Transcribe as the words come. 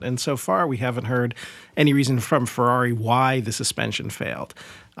And so far, we haven't heard any reason from Ferrari why the suspension failed.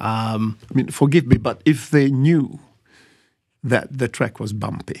 Forgive me, but if they knew that the track was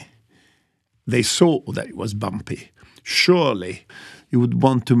bumpy, they saw that it was bumpy, surely you would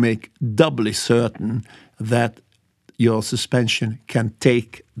want to make doubly certain that your suspension can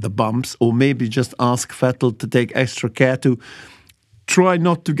take the bumps, or maybe just ask Vettel to take extra care to try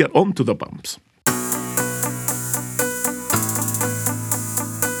not to get onto the bumps.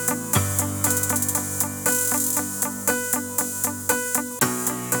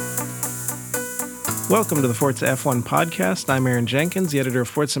 Welcome to the Forza F1 podcast. I'm Aaron Jenkins, the editor of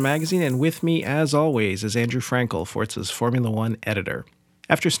Forza Magazine, and with me, as always, is Andrew Frankel, Forza's Formula One editor.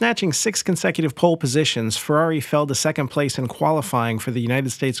 After snatching 6 consecutive pole positions, Ferrari fell to second place in qualifying for the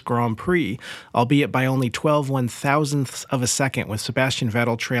United States Grand Prix, albeit by only 12 one-thousandths of a second, with Sebastian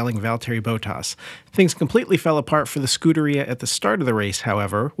Vettel trailing Valtteri Bottas. Things completely fell apart for the Scuderia at the start of the race,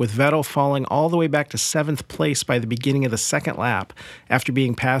 however, with Vettel falling all the way back to 7th place by the beginning of the second lap, after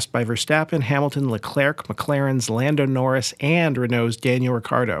being passed by Verstappen, Hamilton, Leclerc, McLaren's Lando Norris, and Renault's Daniel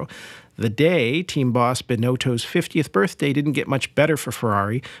Ricciardo. The day, team boss Binotto's 50th birthday didn't get much better for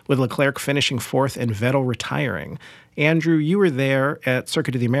Ferrari, with Leclerc finishing 4th and Vettel retiring. Andrew, you were there at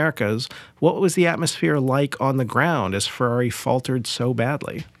Circuit of the Americas. What was the atmosphere like on the ground as Ferrari faltered so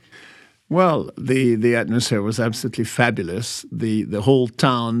badly? Well, the atmosphere was absolutely fabulous. The whole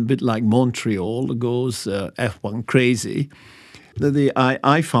town, a bit like Montreal, goes F1 crazy.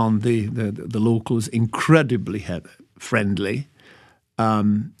 I found the locals incredibly friendly.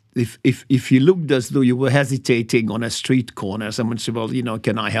 If you looked as though you were hesitating on a street corner, someone said, well,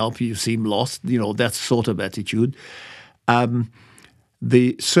 can I help you? You seem lost. That sort of attitude.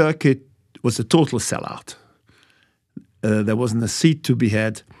 The circuit was a total sellout. There wasn't a seat to be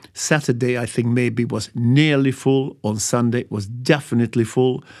had. Saturday, I think, maybe was nearly full. On Sunday, it was definitely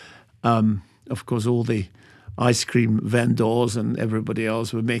full. Of course, all the ice cream vendors and everybody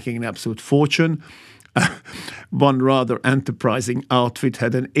else were making an absolute fortune. One rather enterprising outfit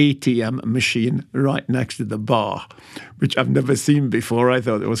had an ATM machine right next to the bar, which I've never seen before. I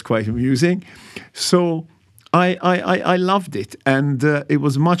thought it was quite amusing. So I loved it. And it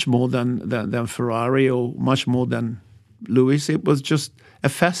was much more than Ferrari or much more than Lewis. It was just a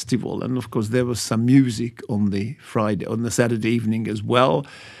festival. And of course, there was some music on the Saturday evening as well.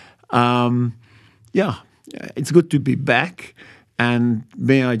 It's good to be back. And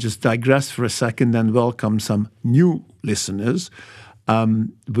may I just digress for a second and welcome some new listeners.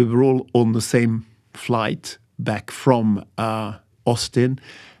 We were all on the same flight back from Austin,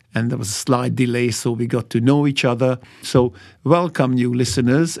 and there was a slight delay, so we got to know each other. So welcome, new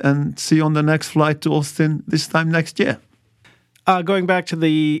listeners, and see you on the next flight to Austin this time next year. Going back to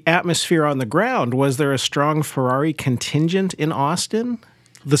the atmosphere on the ground, was there a strong Ferrari contingent in Austin?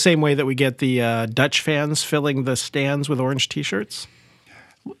 The same way that we get the Dutch fans filling the stands with orange T-shirts?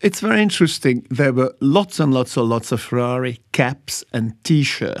 It's very interesting. There were lots of Ferrari caps and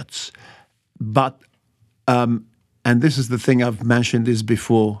T-shirts. But, and this is the thing, I've mentioned this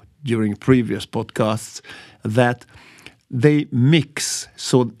before during previous podcasts, that they mix.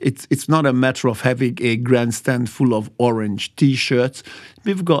 So it's not a matter of having a grandstand full of orange T-shirts.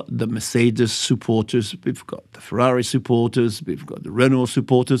 We've got the Mercedes supporters, we've got the Ferrari supporters, we've got the Renault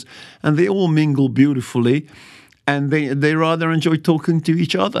supporters, and they all mingle beautifully, and they rather enjoy talking to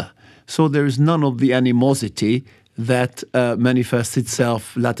each other. So there is none of the animosity that manifests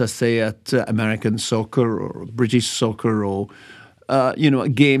itself, let us say, at American soccer or British soccer or,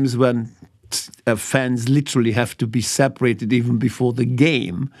 games when fans literally have to be separated even before the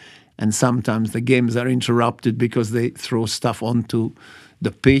game. And sometimes the games are interrupted because they throw stuff onto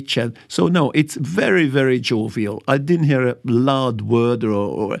the pitch. And so, no, it's very, very jovial. I didn't hear a loud word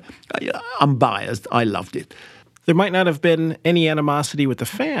or I'm biased. I loved it. There might not have been any animosity with the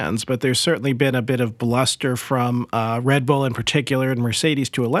fans, but there's certainly been a bit of bluster from Red Bull in particular and Mercedes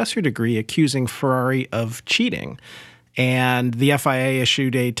to a lesser degree, accusing Ferrari of cheating. And the FIA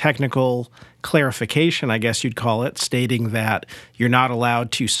issued a technical clarification, I guess you'd call it, stating that you're not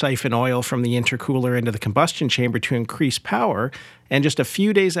allowed to siphon oil from the intercooler into the combustion chamber to increase power. And just a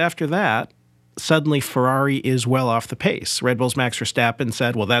few days after that, suddenly Ferrari is well off the pace. Red Bull's Max Verstappen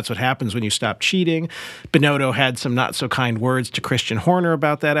said, well, that's what happens when you stop cheating. Binotto had some not so kind words to Christian Horner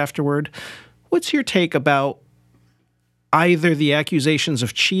about that afterward. What's your take about either the accusations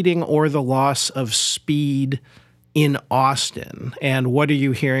of cheating or the loss of speed in Austin? And what are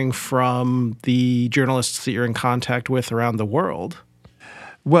you hearing from the journalists that you're in contact with around the world?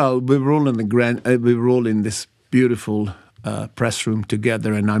 Well, we were all in this beautiful press room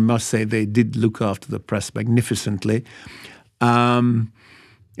together, and I must say they did look after the press magnificently.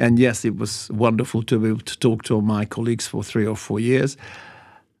 And yes, it was wonderful to be able to talk to my colleagues for 3 or 4 years,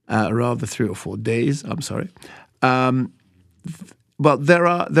 rather 3 or 4 days. I'm sorry. But there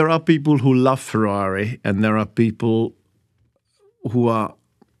are people who love Ferrari, and there are people who are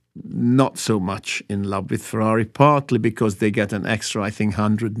not so much in love with Ferrari, partly because they get an extra, I think,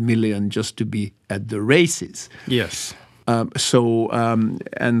 100 million just to be at the races. Yes.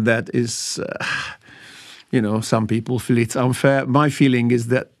 And that is, some people feel it's unfair. My feeling is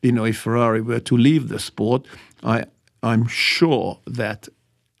that, if Ferrari were to leave the sport, I'm sure that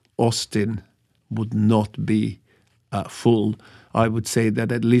Austin would not be full. I would say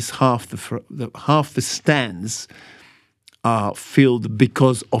that at least half the stands are filled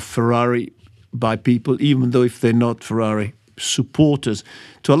because of Ferrari by people, even though if they're not Ferrari supporters.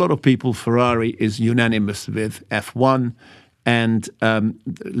 To a lot of people, Ferrari is unanimous with F1 and a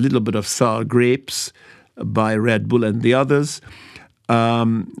little bit of sour grapes by Red Bull and the others.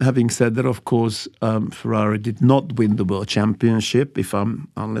 Having said that, of course, Ferrari did not win the World Championship,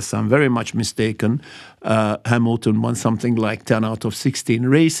 unless I'm very much mistaken. Hamilton won something like 10 out of 16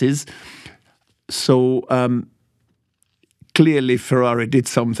 races. So clearly Ferrari did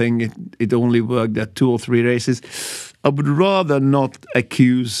something. It only worked at 2 or 3 races. I would rather not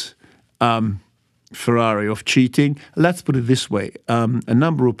accuse Ferrari of cheating. Let's put it this way. A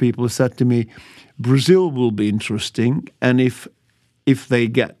number of people said to me, Brazil will be interesting, and if they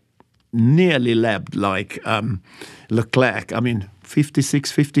get nearly lapped like Leclerc,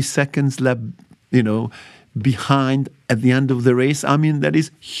 50 seconds lap, behind at the end of the race. That is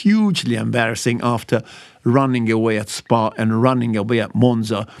hugely embarrassing after running away at Spa and running away at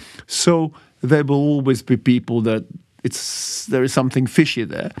Monza. So there will always be people that there is something fishy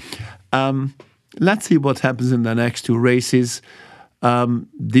there. Let's see what happens in the next 2 races.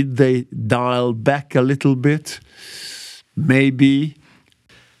 Did they dial back a little bit? Maybe.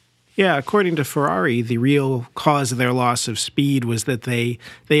 Yeah, according to Ferrari, the real cause of their loss of speed was that they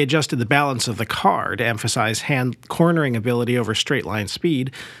adjusted the balance of the car to emphasize hand cornering ability over straight line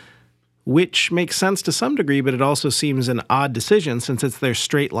speed, which makes sense to some degree, but it also seems an odd decision since it's their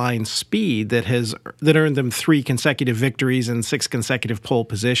straight line speed that earned them 3 consecutive victories and 6 consecutive pole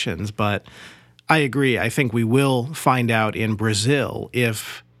positions. But I agree. I think we will find out in Brazil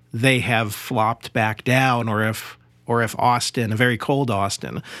if they have flopped back down or if Austin, a very cold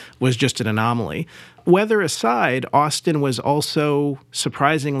Austin, was just an anomaly. Weather aside, Austin was also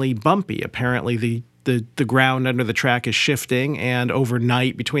surprisingly bumpy. Apparently the ground under the track is shifting, and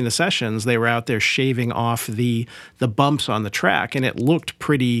overnight between the sessions, they were out there shaving off the bumps on the track, and it looked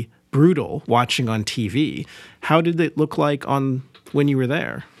pretty brutal watching on TV. How did it look like when you were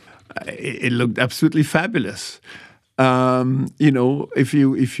there? It looked absolutely fabulous. If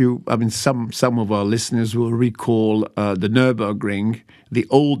you, some of our listeners will recall the Nürburgring, the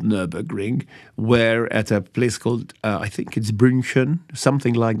old Nürburgring, where at a place called, I think it's Brünchen,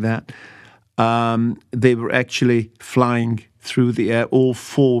 something like that, they were actually flying through the air, all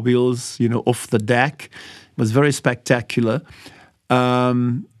 4 wheels, off the deck. It was very spectacular.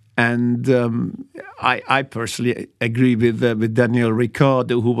 I personally agree with Daniel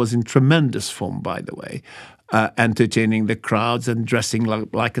Ricciardo, who was in tremendous form, by the way. Entertaining the crowds and dressing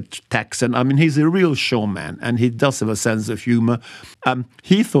like a Texan. He's a real showman, and he does have a sense of humor.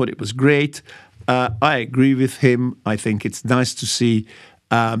 He thought it was great. I agree with him. I think it's nice to see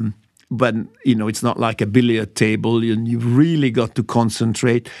when, it's not like a billiard table, and you've really got to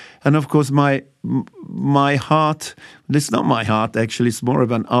concentrate. And of course, my heart, it's not my heart, actually, it's more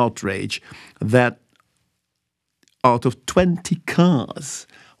of an outrage that out of 20 cars,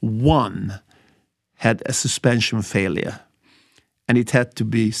 1 had a suspension failure, and it had to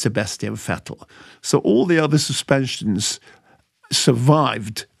be Sebastian Vettel. So all the other suspensions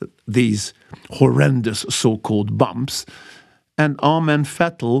survived these horrendous so-called bumps, and our man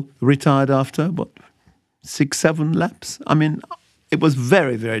Vettel retired after, 6-7 laps? It was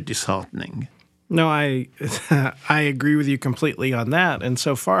very, very disheartening. No, I agree with you completely on that. And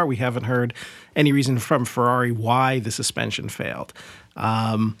so far, we haven't heard any reason from Ferrari why the suspension failed.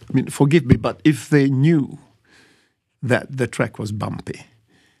 Forgive me, but if they knew that the track was bumpy,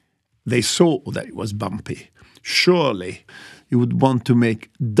 they saw that it was bumpy, surely you would want to make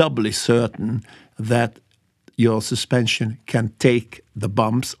doubly certain that your suspension can take the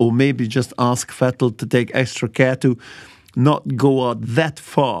bumps, or maybe just ask Vettel to take extra care to not go out that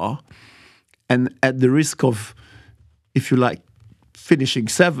far, and at the risk of, if you like, finishing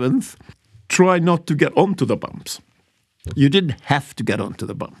 7th, try not to get onto the bumps. You didn't have to get onto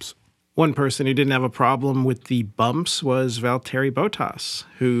the bumps. One person who didn't have a problem with the bumps was Valtteri Bottas,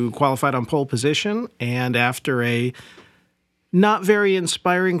 who qualified on pole position, and after a Not very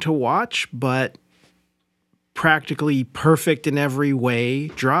inspiring to watch, but practically perfect in every way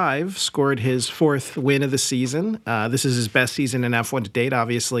drive, scored his 4th win of the season. This is his best season in F1 to date.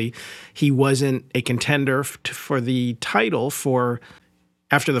 Obviously, he wasn't a contender for the title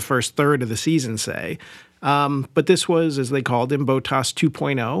after the first third of the season, say. But this was, as they called him, Bottas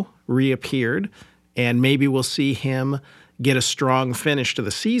 2.0, reappeared, and maybe we'll see him get a strong finish to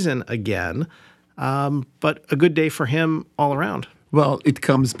the season again. But a good day for him all around. Well, it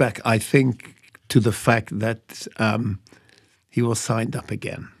comes back, I think, to the fact that he was signed up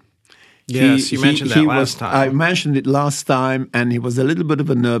again. Yes, you mentioned that last time. I mentioned it last time, and he was a little bit of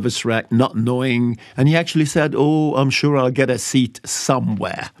a nervous wreck, not knowing. And he actually said, "Oh, I'm sure I'll get a seat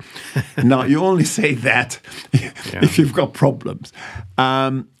somewhere." Now, you only say that if you've got problems.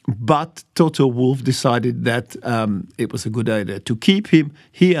 But Toto Wolff decided that it was a good idea to keep him.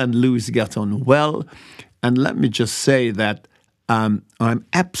 He and Lewis got on well. And let me just say that I'm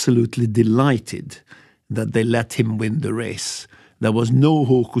absolutely delighted that they let him win the race. There was no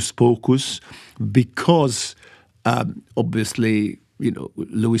hocus pocus because, obviously,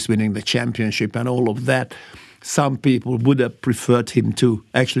 Lewis winning the championship and all of that, some people would have preferred him to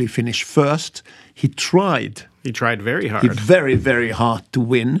actually finish first. He tried. He tried very hard. Very, very hard to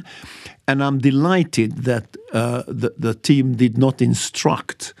win. And I'm delighted that the team did not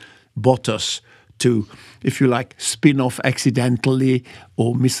instruct Bottas to, if you like, spin off accidentally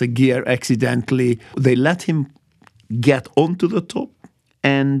or miss a gear accidentally. They let him get onto the top,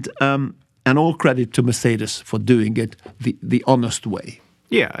 and all credit to Mercedes for doing it the honest way.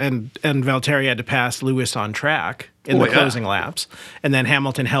 Yeah, and Valtteri had to pass Lewis on track in the closing laps, and then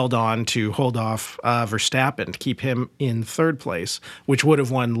Hamilton held on to hold off Verstappen to keep him in 3rd place, which would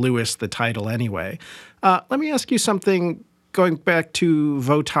have won Lewis the title anyway. Let me ask you something, going back to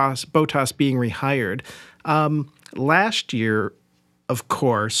Bottas being rehired. Last year, of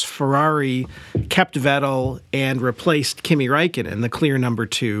course, Ferrari kept Vettel and replaced Kimi Räikkönen, the clear number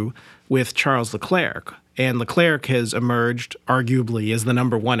 2, with Charles Leclerc. And Leclerc has emerged, arguably, as the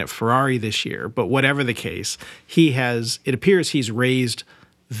number 1 at Ferrari this year. But whatever the case, it appears he's raised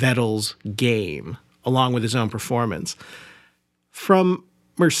Vettel's game, along with his own performance. From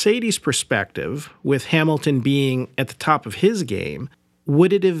Mercedes' perspective, with Hamilton being at the top of his game,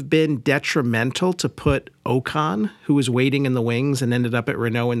 would it have been detrimental to put Ocon, who was waiting in the wings and ended up at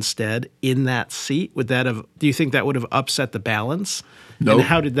Renault instead, in that seat? Do you think that would have upset the balance? No. And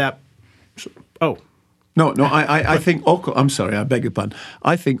how did that... Oh. No, I think Ocon... I'm sorry, I beg your pardon.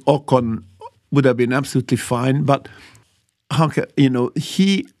 I think Ocon would have been absolutely fine, but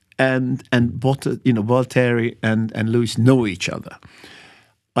he and Bottas, Valtteri and Lewis know each other.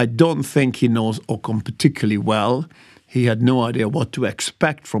 I don't think he knows Ocon particularly well. He had no idea what to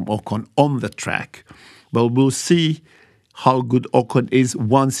expect from Ocon on the track. Well, we'll see how good Ocon is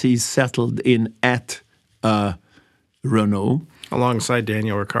once he's settled in at Renault. Alongside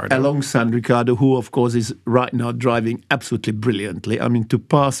Daniel Ricciardo. Alongside Ricciardo, who, of course, is right now driving absolutely brilliantly. I mean, to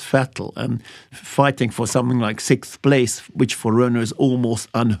pass Vettel and fighting for something like 6th place, which for Renault is almost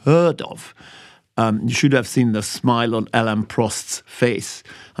unheard of. You should have seen the smile on Alain Prost's face.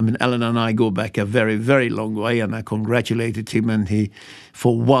 I mean, Alain and I go back a very, very long way, and I congratulated him, and he,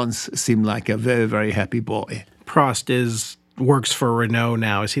 for once, seemed like a very, very happy boy. Prost works for Renault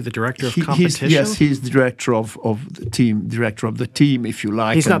now. Is he the director of competition? He's the director of the team, if you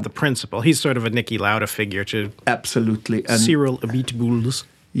like. He's not the principal. He's sort of a Niki Lauda figure to absolutely Cyril Abiteboul's.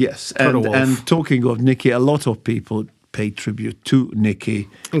 Yes, and talking of Niki, a lot of people pay tribute to Niki,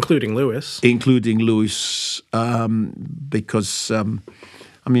 including Lewis, because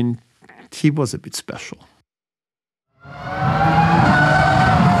he was a bit special.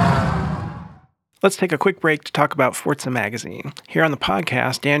 Let's take a quick break to talk about Forza Magazine. Here on the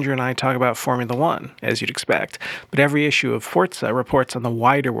podcast, Andrew and I talk about Formula One, as you'd expect, but every issue of Forza reports on the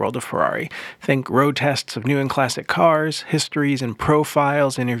wider world of Ferrari. Think road tests of new and classic cars, histories and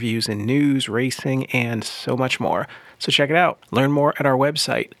profiles, interviews and news, racing, and so much more. So check it out. Learn more at our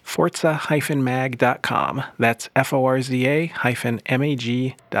website, forza-mag.com. That's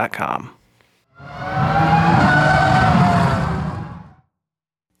forza-mag.com.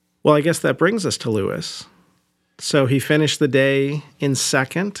 Well, I guess that brings us to Lewis. So he finished the day in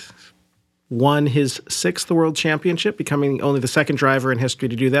 2nd, won his 6th World Championship, becoming only the 2nd driver in history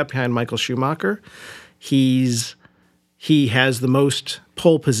to do that behind Michael Schumacher. He has the most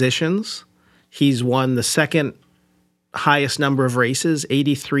pole positions. He's won the 2nd highest number of races,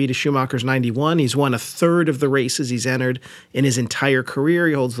 83 to Schumacher's 91. He's won 1/3 of the races he's entered in his entire career.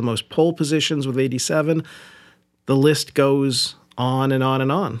 He holds the most pole positions with 87. The list goes on and on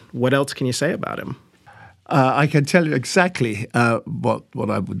and on. What else can you say about him? I can tell you exactly what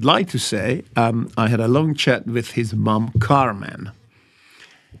I would like to say. I had a long chat with his mum, Carmen.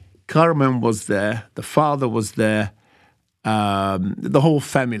 Carmen was there. The father was there. The whole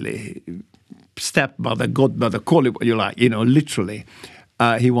family, stepmother, godmother, call it what you like, literally.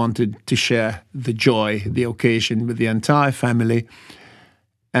 He wanted to share the joy, the occasion with the entire family.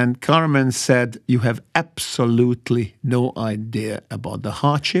 And Carmen said, you have absolutely no idea about the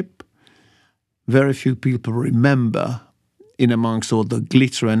hardship. Very few people remember, in amongst all the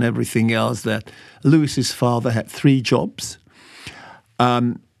glitter and everything else, that Louis's father had 3 jobs.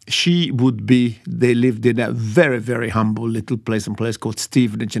 They lived in a very, very humble little place called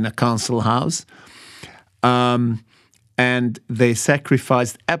Stevenage in a council house. And they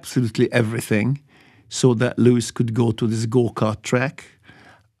sacrificed absolutely everything so that Louis could go to this go-kart track.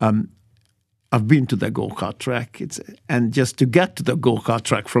 I've been to the go-kart track. And just to get to the go-kart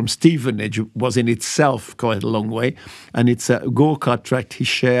track from Stevenage was in itself quite a long way. And it's a go-kart track he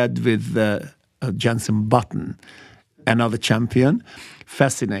shared with Jenson Button, another champion.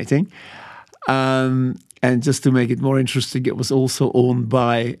 Fascinating. And just to make it more interesting, it was also owned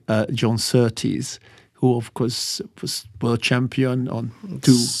by John Surtees, who, of course, was world champion on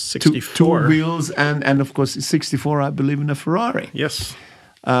two wheels and, of course, 64, I believe, in a Ferrari. Yes.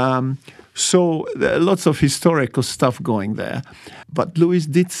 So there are lots of historical stuff going there. But Louis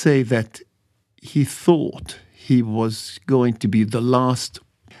did say that he thought he was going to be the last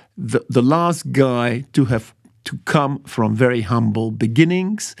guy to come from very humble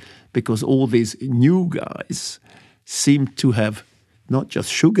beginnings, because all these new guys seem to have not just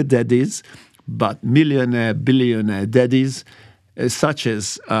sugar daddies, but millionaire, billionaire daddies, such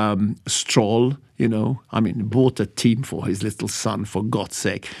as Stroll, bought a team for his little son, for God's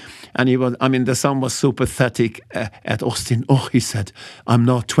sake. And the son was so pathetic at Austin. Oh, he said, I'm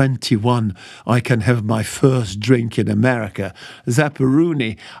now 21. I can have my first drink in America.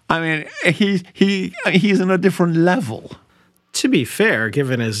 Zapparoni. He's on a different level. To be fair,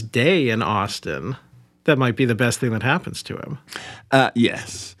 given his day in Austin, that might be the best thing that happens to him.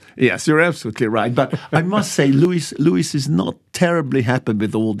 Yes. Yes, you're absolutely right. But I must say, Louis is not terribly happy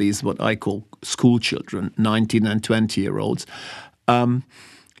with all these, what I call school children, 19 and 20-year-olds.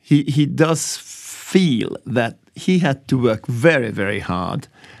 He does feel that he had to work very, very hard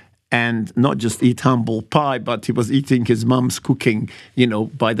and not just eat humble pie, but he was eating his mum's cooking,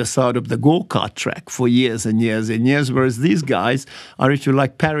 by the side of the go-kart track for years and years and years, whereas these guys are, if you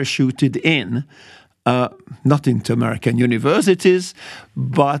like, parachuted in, not into American universities,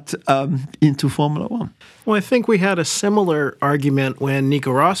 but into Formula One. Well, I think we had a similar argument when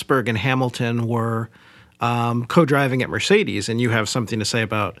Nico Rosberg and Hamilton were co-driving at Mercedes, and you have something to say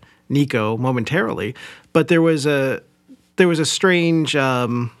about Nico momentarily. But there was a strange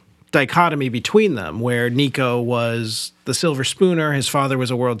dichotomy between them, where Nico was the silver spooner. His father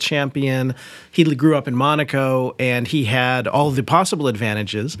was a world champion. He grew up in Monaco, and he had all the possible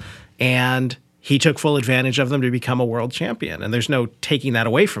advantages, and he took full advantage of them to become a world champion. And there's no taking that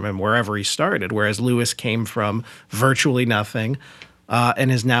away from him wherever he started, whereas Lewis came from virtually nothing and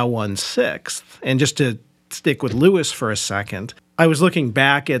has now won 6th. And just to stick with Lewis for a second, I was looking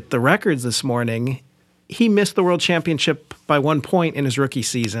back at the records this morning. He missed the world championship by 1 point in his rookie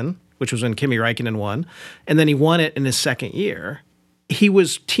season, which was when Kimi Räikkönen won, and then he won it in his second year. He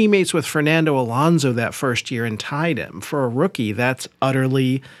was teammates with Fernando Alonso that first year and tied him. For a rookie, that's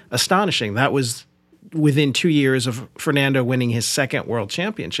utterly astonishing. That was within 2 years of Fernando winning his second world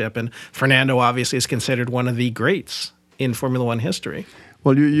championship, and Fernando obviously is considered one of the greats in Formula One history.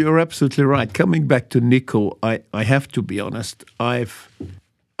 Well, you're absolutely right. Coming back to Nico, I have to be honest. I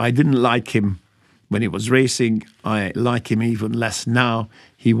didn't like him when he was racing. I like him even less now.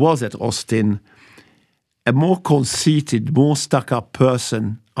 He was at Austin a more conceited, more stuck-up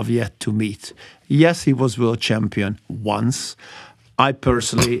person I've yet to meet. Yes, he was world champion once. I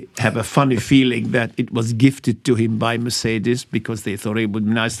personally have a funny feeling that it was gifted to him by Mercedes because they thought it would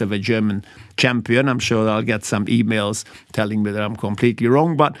be nice to have a German champion. I'm sure I'll get some emails telling me that I'm completely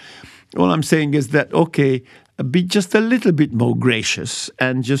wrong. But all I'm saying is that, okay, be just a little bit more gracious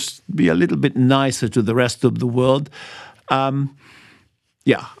and just be a little bit nicer to the rest of the world. I'm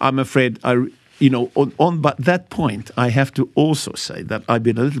afraid but that point, I have to also say that I've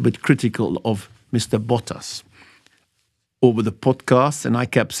been a little bit critical of Mr. Bottas over the podcast, and I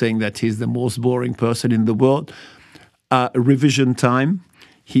kept saying that he's the most boring person in the world. Revision time.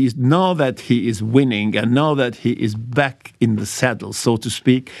 Now that he is winning and now that he is back in the saddle, so to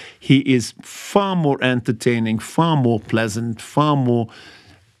speak, he is far more entertaining, far more pleasant, far more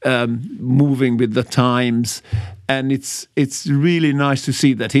moving with the times, and it's really nice to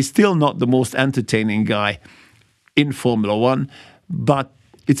see that he's still not the most entertaining guy in Formula One, but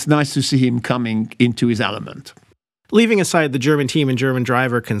it's nice to see him coming into his element. Leaving aside the German team and German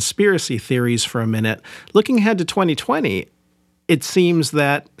driver conspiracy theories for a minute, looking ahead to 2020, it seems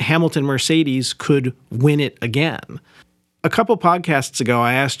that Hamilton Mercedes could win it again. A couple podcasts ago,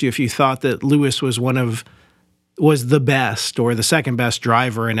 I asked you if you thought that Lewis was the best or the second best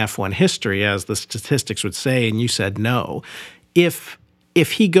driver in F1 history, as the statistics would say, and you said no. If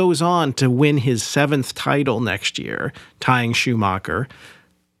he goes on to win his 7th title next year, tying Schumacher,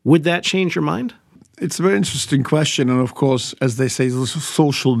 would that change your mind? It's a very interesting question, and of course, as they say,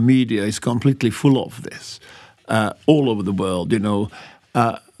 social media is completely full of this all over the world.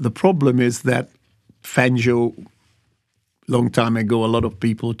 The problem is that Fangio, long time ago, a lot of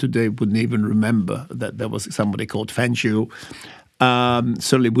people today wouldn't even remember that there was somebody called Fangio.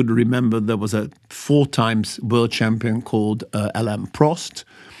 Certainly wouldn't remember there was a 4 times world champion called Alain Prost.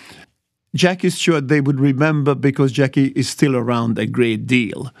 Jackie Stewart they would remember because Jackie is still around a great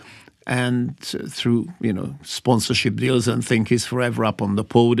deal. And through, sponsorship deals and think he's forever up on the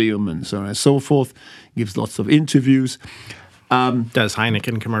podium and so on and so forth, gives lots of interviews. Does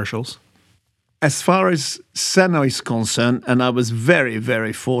Heineken commercials. As far as Senna is concerned, and I was very,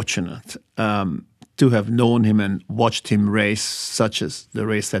 very fortunate to have known him and watched him race, such as the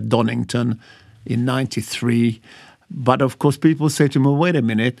race at Donington in 93. But of course, people say to me, well, wait a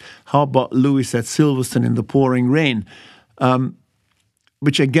minute, how about Lewis at Silverstone in the pouring rain?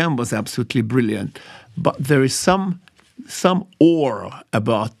 Which again was absolutely brilliant. But there is some aura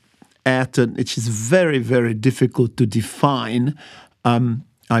about Ayrton, which is very, very difficult to define.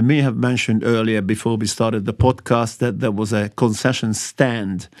 I may have mentioned earlier, before we started the podcast, that there was a concession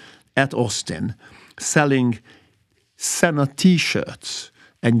stand at Austin selling Senna T-shirts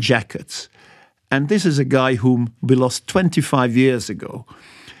and jackets. And this is a guy whom we lost 25 years ago.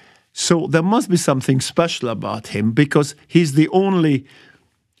 So there must be something special about him, because he's the only...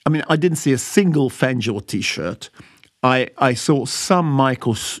 I didn't see a single Fangio T-shirt. I saw some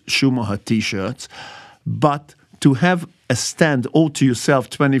Michael Schumacher T-shirts, but to have a stand all to yourself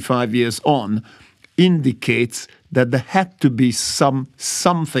 25 years on indicates that there had to be some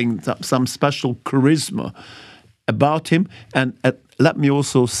special charisma about him. And let me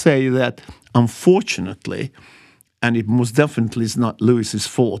also say that, unfortunately, and it most definitely is not Lewis's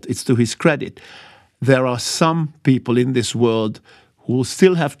fault, it's to his credit, there are some people in this world who will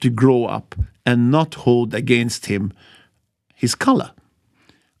still have to grow up and not hold against him his color.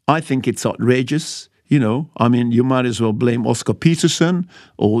 I think it's outrageous. You might as well blame Oscar Peterson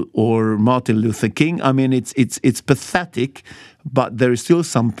or Martin Luther King. It's pathetic, but there is still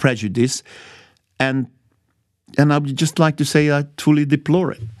some prejudice, and I would just like to say I truly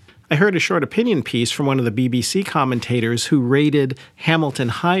deplore it. I heard a short opinion piece from one of the BBC commentators who rated Hamilton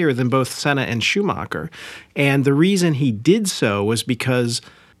higher than both Senna and Schumacher. And the reason he did so was because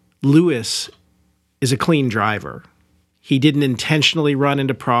Lewis is a clean driver. He didn't intentionally run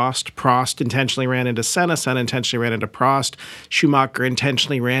into Prost. Prost intentionally ran into Senna. Senna intentionally ran into Prost. Schumacher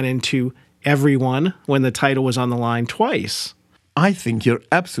intentionally ran into everyone when the title was on the line twice. I think you're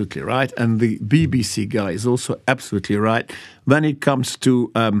absolutely right. And the BBC guy is also absolutely right. When it comes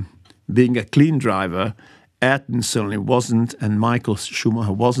to being a clean driver, Ayrton certainly wasn't, and Michael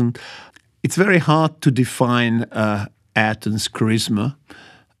Schumacher wasn't. It's very hard to define Ayrton's charisma,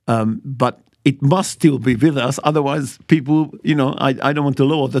 but it must still be with us. Otherwise, people, I don't want to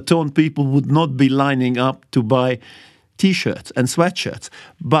lower the tone. People would not be lining up to buy T-shirts and sweatshirts.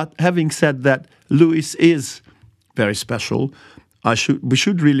 But having said that, Lewis is very special. We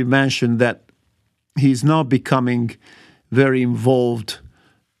should really mention that he's now becoming very involved,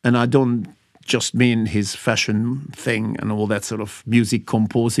 and I don't just mean his fashion thing and all that sort of music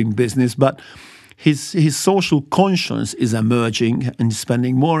composing business, but his social conscience is emerging, and he's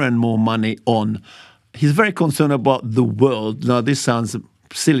spending more and more money on. He's very concerned about the world. Now, this sounds a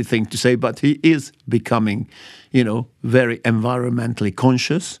silly thing to say, but he is becoming, very environmentally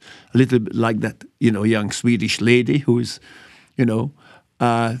conscious, a little bit like that, young Swedish lady who is, Greta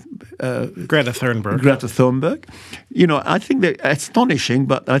Thunberg. Greta Thunberg. I think they're astonishing,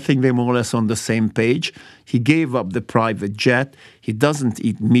 but I think they're more or less on the same page. He gave up the private jet. He doesn't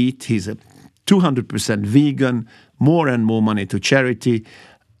eat meat. He's a 200% vegan, more and more money to charity.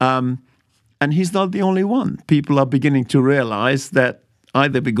 And he's not the only one. People are beginning to realize that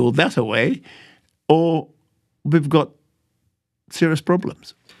either we go that way or we've got serious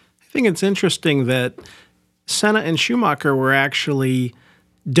problems. I think it's interesting that Senna and Schumacher were actually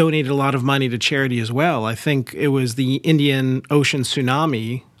donated a lot of money to charity as well. I think it was the Indian Ocean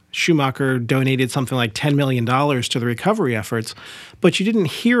tsunami Schumacher donated something like $10 million to the recovery efforts, but you didn't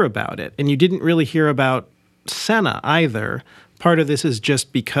hear about it, and you didn't really hear about Senna either. Part of this is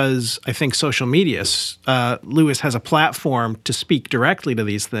just because I think social media, Lewis has a platform to speak directly to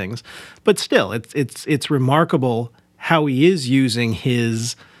these things, but still, it's remarkable how he is using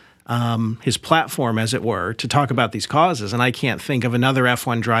his platform, as it were, to talk about these causes. And I can't think of another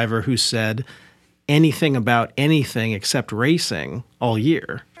F1 driver who said anything about anything except racing all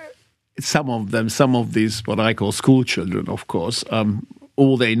year. Some of these, what I call school children, of course,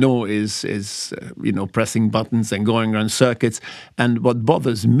 all they know is pressing buttons and going around circuits. And what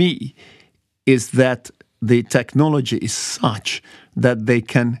bothers me is that the technology is such that they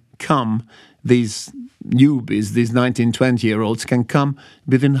can come, these newbies, these 19, 20-year-olds can come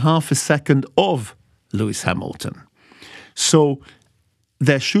within half a second of Lewis Hamilton. So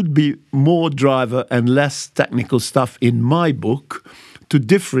there should be more driver and less technical stuff in my book to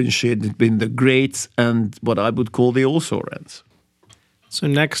differentiate between the greats and what I would call the also-rans. So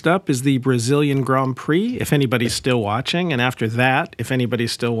next up is the Brazilian Grand Prix, if anybody's still watching. And after that, if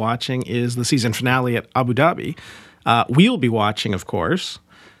anybody's still watching, is the season finale at Abu Dhabi. We'll be watching, of course.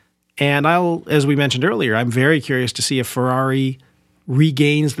 And as we mentioned earlier, I'm very curious to see if Ferrari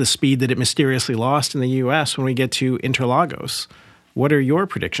regains the speed that it mysteriously lost in the U.S. when we get to Interlagos. What are your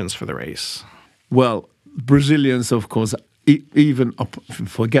predictions for the race? Well, Brazilians, of course, even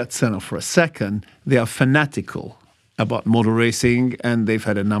forget Senna for a second, they are fanatical about motor racing, and they've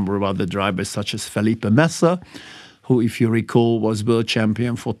had a number of other drivers such as Felipe Massa, who, if you recall, was world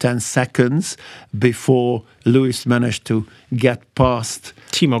champion for 10 seconds before Lewis managed to get past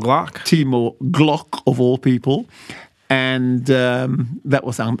Timo Glock of all people. And that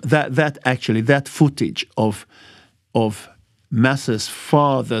was that footage of Massa's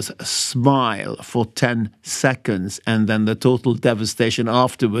father's smile for 10 seconds and then the total devastation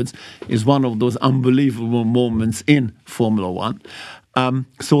afterwards is one of those unbelievable moments in Formula One.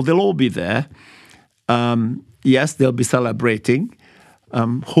 So they'll all be there. Yes, they'll be celebrating.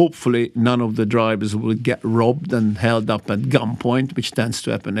 Hopefully none of the drivers will get robbed and held up at gunpoint, which tends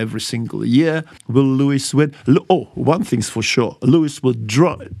to happen every single year. Will Lewis win? One thing's for sure. Lewis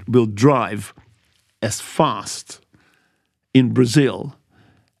will drive as fast in Brazil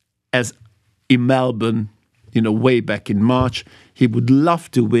as in Melbourne, way back in March. He would love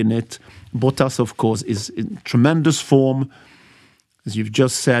to win it. Bottas, of course, is in tremendous form. As you've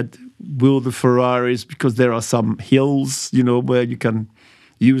just said, will the Ferraris, because there are some hills, where you can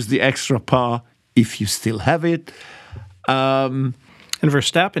use the extra power if you still have it. And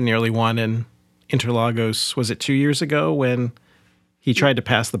Verstappen nearly won in Interlagos, was it 2 years ago when he tried to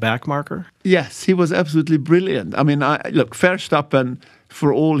pass the back marker? Yes, he was absolutely brilliant. I mean, look, Verstappen,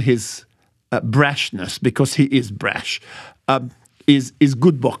 for all his brashness, because he is brash, is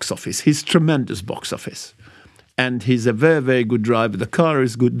good box office. He's tremendous box office. And he's a very, very good driver. The car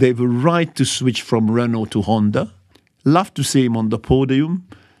is good. They were right to switch from Renault to Honda. Love to see him on the podium.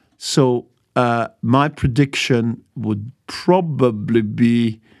 So my prediction would probably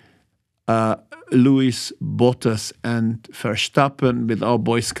be Lewis, Bottas, and Verstappen, with our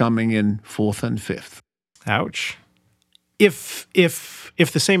boys coming in 4th and 5th. Ouch. If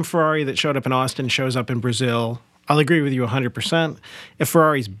the same Ferrari that showed up in Austin shows up in Brazil, I'll agree with you 100%. If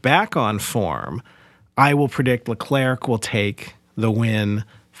Ferrari's back on form, I will predict Leclerc will take the win,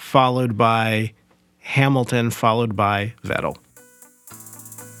 followed by Hamilton, followed by Vettel.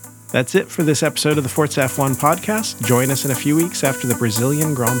 That's it for this episode of the Forza F1 podcast. Join us in a few weeks after the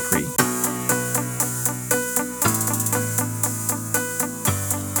Brazilian Grand Prix.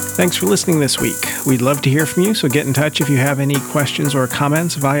 Thanks for listening this week. We'd love to hear from you, so get in touch if you have any questions or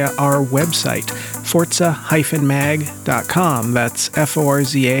comments via our website, forza-mag.com. That's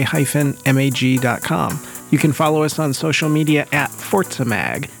forza-mag.com. You can follow us on social media at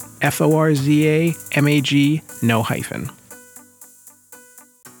ForzaMag, FORZAMAG, no hyphen.